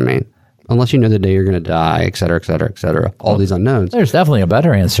answer. I mean, unless you know the day you're going to die, et cetera, et cetera, et cetera. All these unknowns. There's definitely a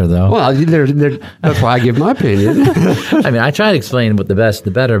better answer, though. Well, that's why I give my opinion. I mean, I try to explain what the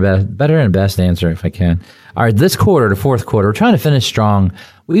better and best answer if I can. All right, this quarter, the fourth quarter, we're trying to finish strong.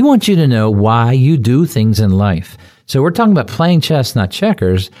 We want you to know why you do things in life. So we're talking about playing chess, not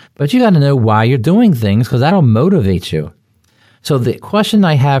checkers, but you got to know why you're doing things because that'll motivate you. So the question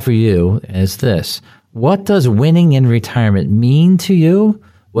I have for you is this. What does winning in retirement mean to you?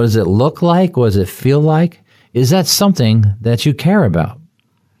 What does it look like? What does it feel like? Is that something that you care about?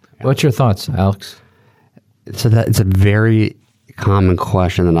 What's your thoughts, Alex? So that it's a very common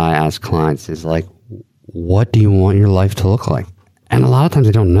question that I ask clients is like, what do you want your life to look like? And a lot of times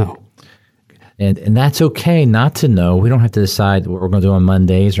they don't know. And that's okay not to know. We don't have to decide what we're going to do on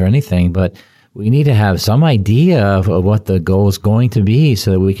Mondays or anything, but we need to have some idea of what the goal is going to be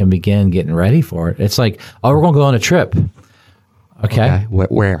so that we can begin getting ready for it. It's like, we're going to go on a trip. Okay.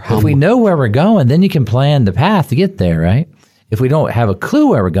 Where? How if we know where we're going, then you can plan the path to get there, right? If we don't have a clue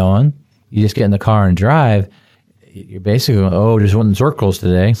where we're going, you just get in the car and drive. You're basically going, just went in circles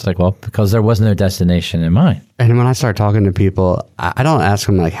today. It's like, well, because there wasn't a destination in mind. And when I start talking to people, I don't ask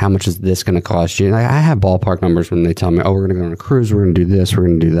them like, how much is this going to cost you? Like, I have ballpark numbers when they tell me, we're going to go on a cruise, we're going to do this, we're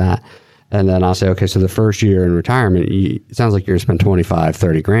going to do that. And then I'll say, okay, so the first year in retirement, it sounds like you're going to spend 25,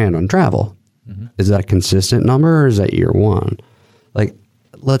 30 grand on travel. Mm-hmm. Is that a consistent number or is that year one? Like,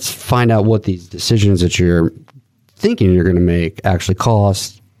 let's find out what these decisions that you're thinking you're going to make actually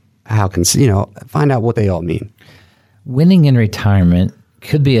cost. Find out what they all mean. Winning in retirement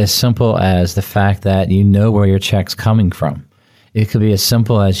could be as simple as the fact that you know where your check's coming from. It could be as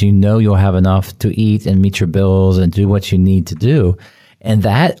simple as you'll have enough to eat and meet your bills and do what you need to do. And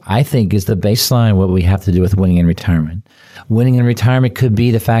that, I think, is the baseline what we have to do with winning in retirement. Winning in retirement could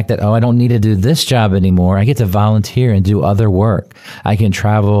be the fact that, I don't need to do this job anymore. I get to volunteer and do other work. I can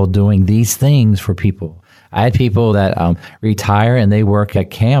travel doing these things for people. I had people that retire and they work at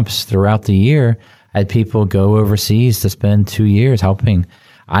camps throughout the year. I had people go overseas to spend 2 years helping.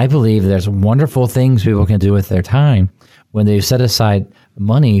 I believe there's wonderful things people can do with their time. When they set aside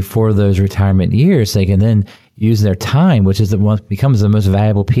money for those retirement years, they can then use their time, which is becomes the most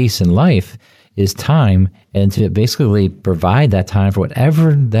valuable piece in life, is time, and to basically provide that time for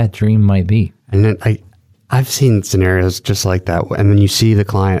whatever that dream might be. And then I've seen scenarios just like that. And then you see the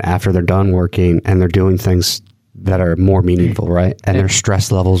client after they're done working and they're doing things that are more meaningful, right? And their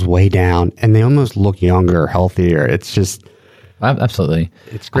stress levels way down and they almost look younger, healthier. It's just... Absolutely.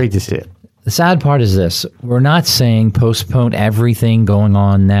 It's great to see it. The sad part is this. We're not saying postpone everything going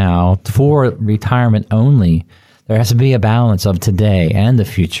on now for retirement only. There has to be a balance of today and the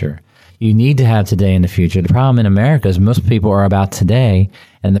future. You need to have today and the future. The problem in America is most people are about today,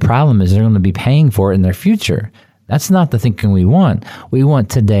 and the problem is they're going to be paying for it in their future. That's not the thinking we want. We want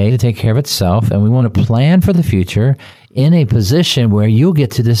today to take care of itself, and we want to plan for the future in a position where you'll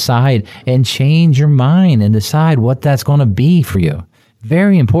get to decide and change your mind and decide what that's going to be for you.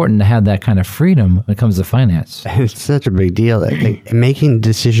 Very important to have that kind of freedom when it comes to finance. It's such a big deal. Making a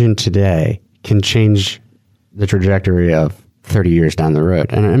decision today can change the trajectory of 30 years down the road.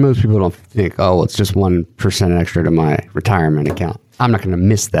 And most people don't think, oh, well, it's just 1% extra to my retirement account. I'm not going to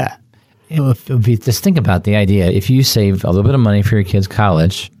miss that. Just think about the idea. If you save a little bit of money for your kids'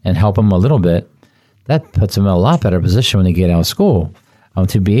 college and help them a little bit, that puts them in a lot better position when they get out of school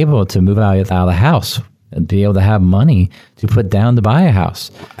to be able to move out of the house and be able to have money to put down to buy a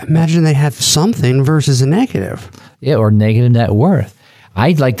house. Imagine they have something versus a negative. Yeah, or negative net worth.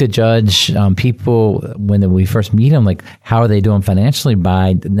 I'd like to judge people when we first meet them, like how are they doing financially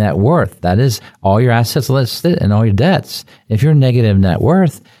by net worth. That is all your assets listed and all your debts. If you're negative net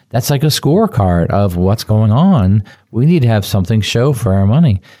worth, that's like a scorecard of what's going on. We need to have something show for our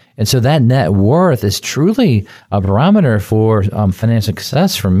money. And so that net worth is truly a barometer for financial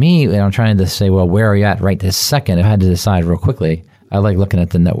success for me. And I'm trying to say, well, where are you at right this second? If I had to decide real quickly, I like looking at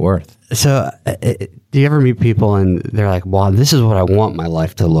the net worth. So do you ever meet people and they're like, wow, this is what I want my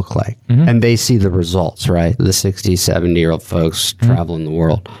life to look like. Mm-hmm. And they see the results, right? The 60, 70-year-old folks traveling the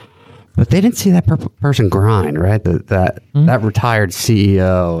world. But they didn't see that person grind, right? That retired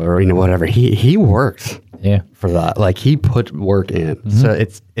CEO or whatever. He worked for that. Like he put work in. Mm-hmm. So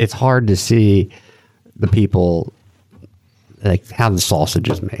it's hard to see the people like how the sausage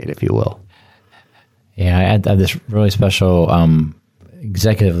is made, if you will. Yeah, I had this really special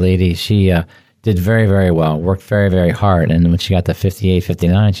executive lady. She did very, very well, worked very, very hard. And when she got to 58,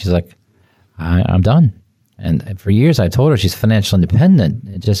 59, she's like, I'm done. And for years, I told her she's financially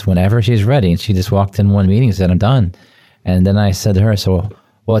independent. Just whenever she's ready. And she just walked in one meeting and said, I'm done. And then I said to her, so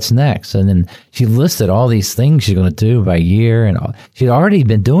what's next? And then she listed all these things she's going to do by year. And she'd already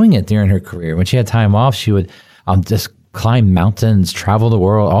been doing it during her career. When she had time off, she would just climb mountains, travel the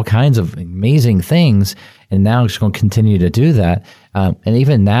world, all kinds of amazing things. And now she's going to continue to do that. And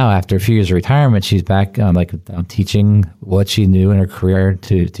even now, after a few years of retirement, she's back teaching what she knew in her career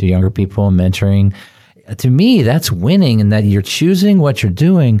to younger people and mentoring. To me, that's winning in that you're choosing what you're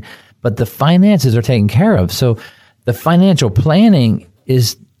doing, but the finances are taken care of. So the financial planning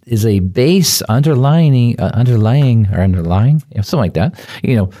is a base underlying, something like that.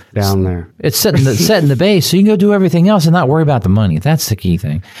 Down there. It's setting the base, so you can go do everything else and not worry about the money. That's the key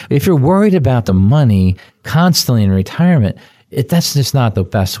thing. If you're worried about the money constantly in retirement, that's just not the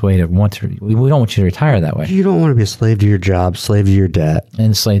best way to want to. We don't want you to retire that way. You don't want to be a slave to your job, slave to your debt,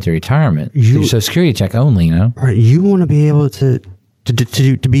 and slave to retirement. Your Social Security check only. Right. You want to be able to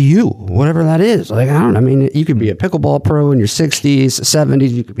be you, whatever that is. Like you could be a pickleball pro in your 60s, 70s.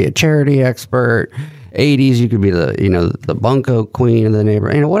 You could be a charity expert. 80s, you could be the bunco queen of the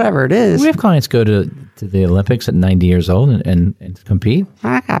neighborhood. Whatever it is. We have clients go to the Olympics at 90 years old and compete.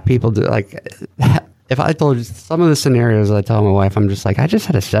 I got people do like. If I told you some of the scenarios I tell my wife, I'm just like, I just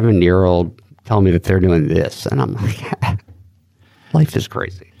had a 7-year-old tell me that they're doing this. And I'm like, life is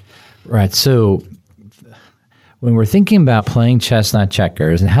crazy. Right. So when we're thinking about playing chess, not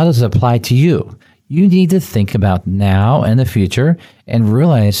checkers, and how does it apply to you? You need to think about now and the future and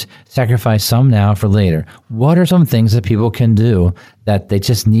realize sacrifice some now for later. What are some things that people can do that they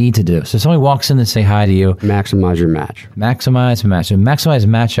just need to do? So if somebody walks in and say hi to you. Maximize your match. Maximize match. So maximize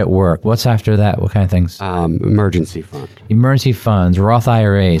match at work. What's after that? What kind of things? Emergency fund. Emergency funds, Roth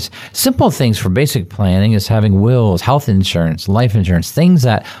IRAs. Simple things for basic planning is having wills, health insurance, life insurance, things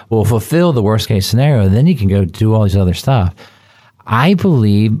that will fulfill the worst case scenario. Then you can go do all these other stuff. I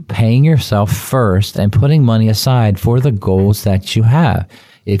believe paying yourself first and putting money aside for the goals that you have.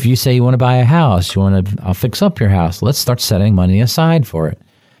 If you say you want to buy a house, you want to fix up your house, let's start setting money aside for it.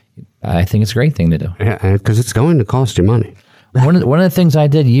 I think it's a great thing to do. Yeah, because it's going to cost you money. One of the things I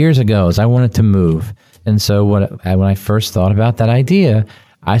did years ago is I wanted to move. And so when I first thought about that idea,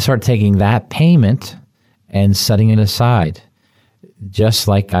 I started taking that payment and setting it aside. Just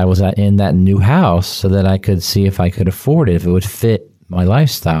like I was in that new house so that I could see if I could afford it, if it would fit my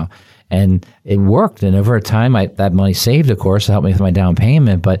lifestyle. And it worked. And over time, that money saved, of course, to help me with my down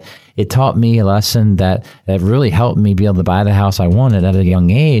payment. But it taught me a lesson that really helped me be able to buy the house I wanted at a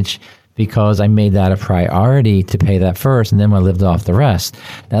young age because I made that a priority to pay that first. And then I lived off the rest.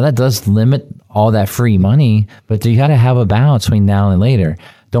 Now, that does limit all that free money, but you got to have a balance between now and later.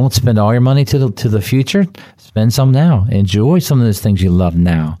 Don't spend all your money to the future. Spend some now. Enjoy some of those things you love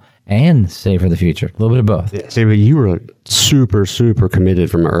now and save for the future. A little bit of both. Yeah, see, but you were super, super committed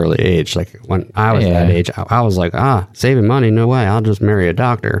from an early age. Like when I was that age, I was like, saving money, no way. I'll just marry a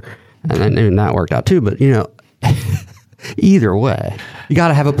doctor. And then that worked out too. But, either way, you got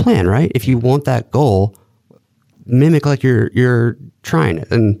to have a plan, right? If you want that goal, mimic like you're trying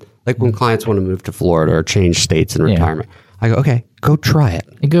it. And like when clients want to move to Florida or change states in retirement, I go, okay, go try it.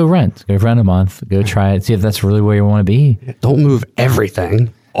 And go rent a month. Go try it. See if that's really where you want to be. Don't move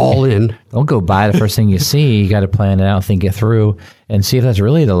everything. all in. Don't go buy the first thing you see. You got to plan it out, think it through, and see if that's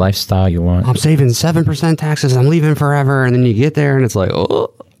really the lifestyle you want. I'm saving 7% taxes. I'm leaving forever. And then you get there and it's like,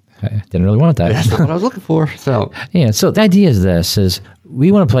 oh, I didn't really want that. that's not what I was looking for. So, yeah. So the idea is this: is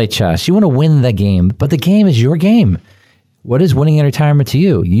we want to play chess. You want to win the game, but the game is your game. What is winning in retirement to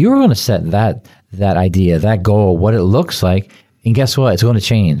you? You're going to set that idea, that goal, what it looks like, and guess what? It's going to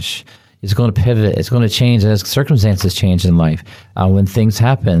change. It's going to pivot. It's going to change as circumstances change in life. When things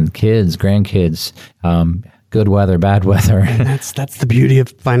happen, kids, grandkids, good weather, bad weather. And that's the beauty of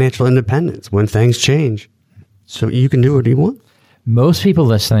financial independence, when things change. So you can do what you want. Most people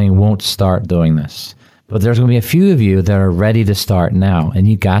listening won't start doing this, but there's going to be a few of you that are ready to start now, and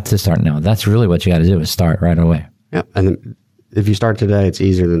you got to start now. That's really what you got to do, is start right away. Yep. And then if you start today, it's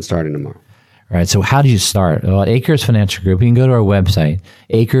easier than starting tomorrow. All right. So how do you start? Well, at Acres Financial Group, you can go to our website.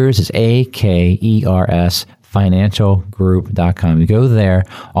 Acres is AKERS financialgroup.com. You go there.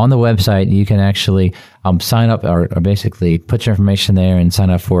 On the website, you can actually sign up or basically put your information there and sign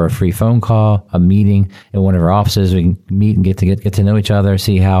up for a free phone call, a meeting in one of our offices. We can meet and get to know each other,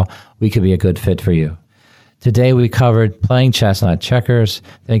 see how we could be a good fit for you. Today, we covered playing chess, not checkers.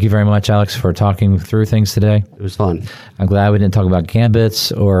 Thank you very much, Alex, for talking through things today. It was fun. I'm glad we didn't talk about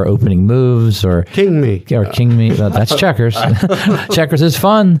gambits or opening moves or King me. Well, that's checkers. Checkers is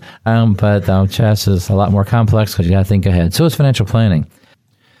fun, but chess is a lot more complex because you got to think ahead. So is financial planning.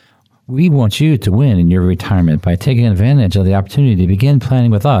 We want you to win in your retirement by taking advantage of the opportunity to begin planning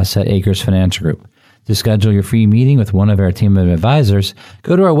with us at Acres Financial Group. To schedule your free meeting with one of our team of advisors,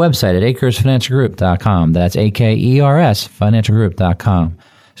 go to our website at AkersFinancialGroup.com. That's AKERS FinancialGroup.com.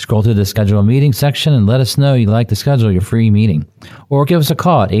 Scroll to the Schedule a Meeting section and let us know you'd like to schedule your free meeting. Or give us a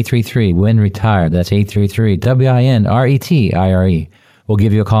call at 833-WIN-RETIRE. That's 833-WINRETIRE. We'll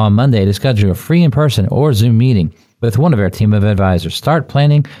give you a call on Monday to schedule a free in-person or Zoom meeting with one of our team of advisors. Start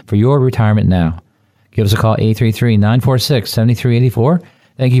planning for your retirement now. Give us a call, 833-946-7384.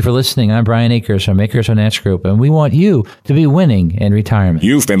 Thank you for listening. I'm Brian Akers from Akers Financial Group, and we want you to be winning in retirement.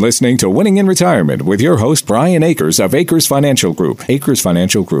 You've been listening to Winning in Retirement with your host, Brian Akers of Akers Financial Group. Akers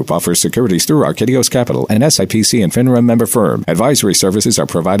Financial Group offers securities through Archedios Capital, an SIPC and FINRA member firm. Advisory services are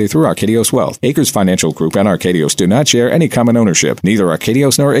provided through Archedios Wealth. Akers Financial Group and Archedios do not share any common ownership. Neither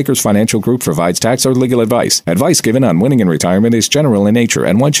Archedios nor Akers Financial Group provides tax or legal advice. Advice given on winning in retirement is general in nature,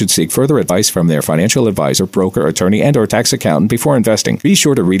 and one should seek further advice from their financial advisor, broker, attorney, and or tax accountant before investing. Be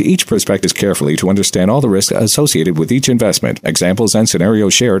sure to read each prospectus carefully to understand all the risks associated with each investment. Examples and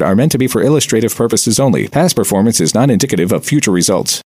scenarios shared are meant to be for illustrative purposes only. Past performance is not indicative of future results.